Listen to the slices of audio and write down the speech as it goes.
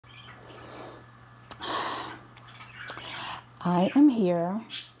I am here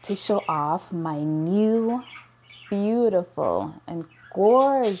to show off my new, beautiful, and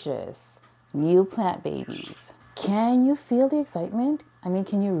gorgeous new plant babies. Can you feel the excitement? I mean,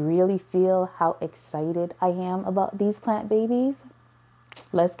 can you really feel how excited I am about these plant babies?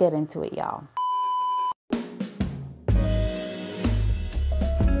 Let's get into it, y'all.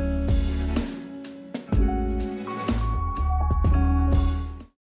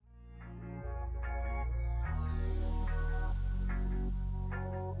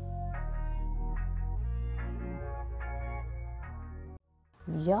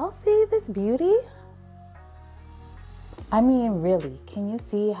 Y'all see this beauty? I mean, really, can you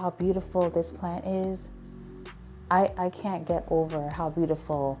see how beautiful this plant is? I can't get over how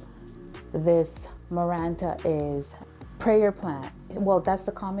beautiful this Maranta is. Prayer plant. Well, that's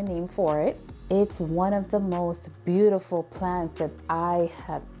the common name for it. It's one of the most beautiful plants that I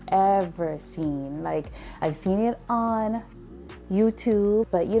have ever seen. Like, I've seen it on YouTube,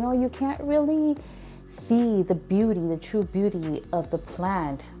 but you know, you can't really see the beauty, the true beauty of the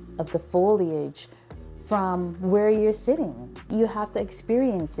plant, of the foliage from where you're sitting. You have to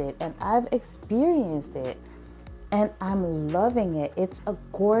experience it, and I've experienced it and I'm loving it. It's a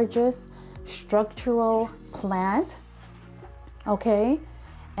gorgeous structural plant, okay?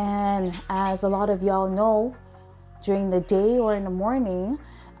 And as a lot of y'all know, during the day or in the morning,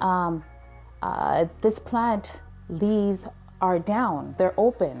 this plant leaves are down, they're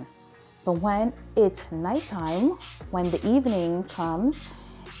open. But when it's nighttime, when the evening comes,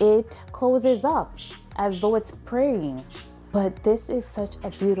 it closes up as though it's praying. But this is such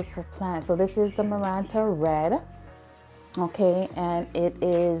a beautiful plant. So this is the Maranta Red, okay? And it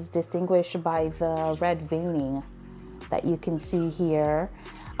is distinguished by the red veining that you can see here.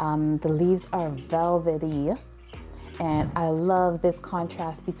 The leaves are velvety. And I love this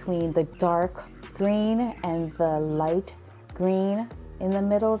contrast between the dark green and the light green in the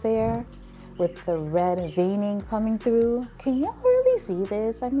middle there, with the red veining coming through. Can y'all really see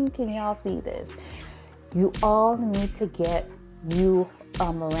this? I mean, can y'all see this? You all need to get you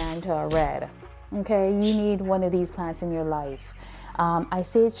a Maranta Red, okay? You need one of these plants in your life. I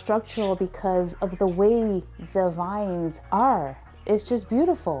say it's structural because of the way the vines are. It's just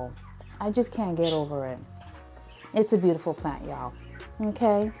beautiful. I just can't get over it. It's a beautiful plant, y'all.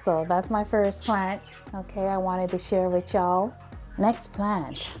 Okay, so that's my first plant. Okay, I wanted to share with y'all. Next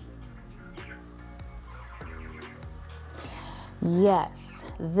plant. Yes,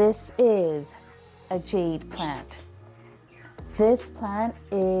 this is a jade plant. This plant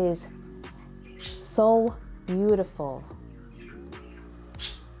is so beautiful.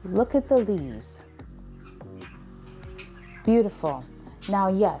 Look at the leaves. Beautiful. Now,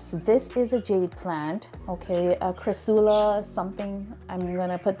 yes, this is a jade plant, okay, a crassula something. I'm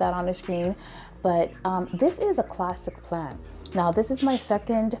gonna put that on the screen, but this is a classic plant. Now, this is my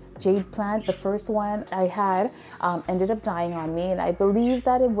second jade plant. The first one I had ended up dying on me, and I believe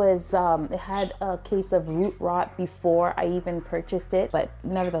that it was, it had a case of root rot before I even purchased it, but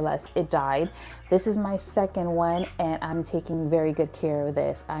nevertheless, it died. This is my second one, and I'm taking very good care of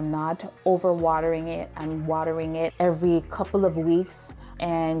this. I'm not over watering it. I'm watering it every couple of weeks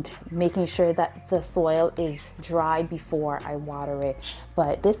and making sure that the soil is dry before I water it.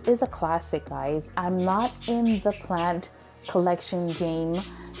 But this is a classic, guys. I'm not in the plant collection game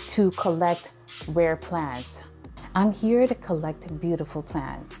to collect rare plants. I'm here to collect beautiful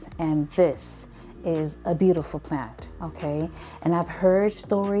plants, and this is a beautiful plant, okay? And I've heard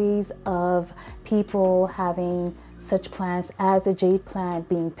stories of people having such plants as a jade plant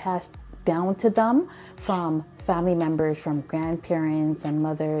being passed down to them from family members, from grandparents and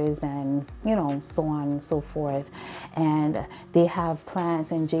mothers, and you know, so on and so forth. And they have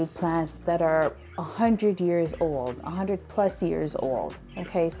plants and jade plants that are 100 years old, 100 plus years old.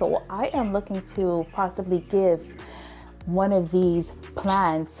 Okay, so I am looking to possibly give one of these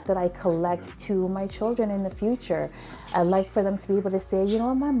plants that I collect to my children in the future. I'd like for them to be able to say, you know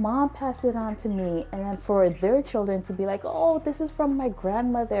what, my mom passed it on to me, and then for their children to be like, oh, this is from my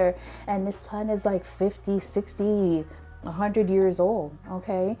grandmother, and this plant is like 50, 60, 100 years old,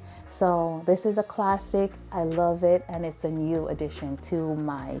 okay? So this is a classic. I love it, and it's a new addition to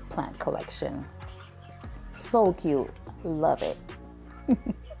my plant collection. So cute, love it.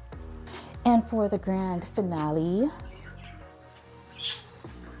 And for the grand finale,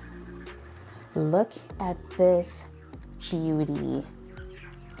 look at this beauty.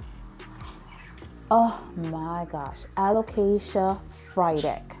 Oh my gosh, Alocasia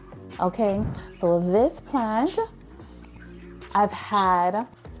frydek. Okay, so this plant I've had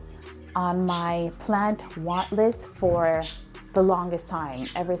on my plant want list for the longest time,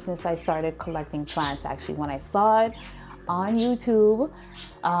 ever since I started collecting plants. Actually, when I saw it, on YouTube.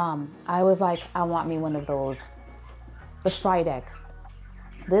 I was like, I want me one of those. The fried egg.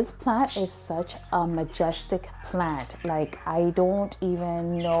 This plant is such a majestic plant. Like, I don't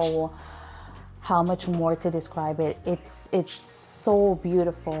even know how much more to describe it. It's so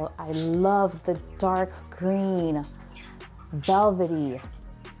beautiful. I love the dark green, velvety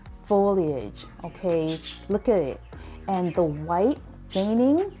foliage. Okay, look at it. And the white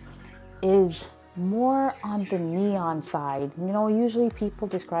veining is more on the neon side. You know, usually people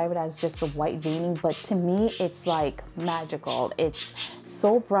describe it as just the white veining, but to me, it's like magical. It's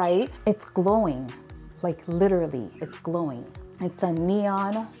so bright. It's glowing, like literally, it's glowing. It's a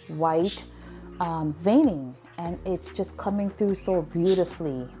neon white veining, and it's just coming through so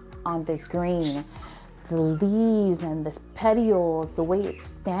beautifully on this green. The leaves and the petioles, the way it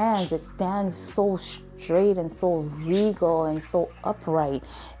stands so straight and so regal and so upright,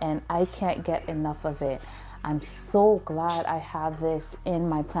 and I can't get enough of it. I'm so glad I have this in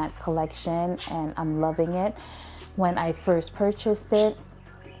my plant collection, and I'm loving it. When I first purchased it,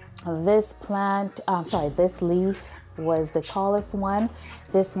 this this leaf was the tallest one.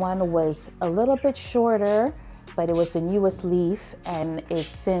 This one was a little bit shorter, but it was the newest leaf, and it's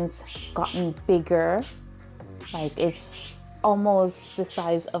since gotten bigger. Like, it's almost the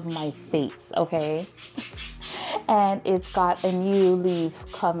size of my face, okay? And it's got a new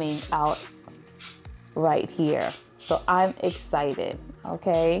leaf coming out right here. So I'm excited,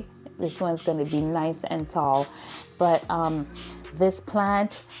 okay? This one's gonna be nice and tall. But this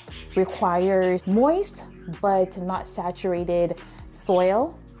plant requires moist but not saturated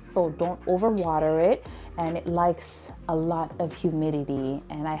soil, so don't overwater it, and it likes a lot of humidity,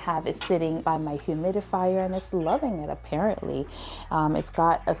 and I have it sitting by my humidifier, and it's loving it apparently. It's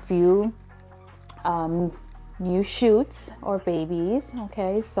got a few new shoots or babies,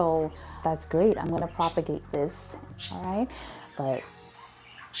 okay, so that's great. I'm gonna propagate this, all right? But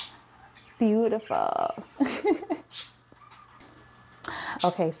beautiful.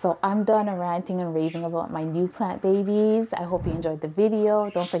 Okay, so I'm done ranting and raving about my new plant babies. I hope you enjoyed the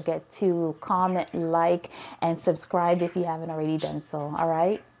video. Don't forget to comment, like, and subscribe if you haven't already done so. All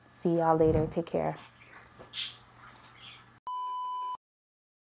right, see y'all later. Take care.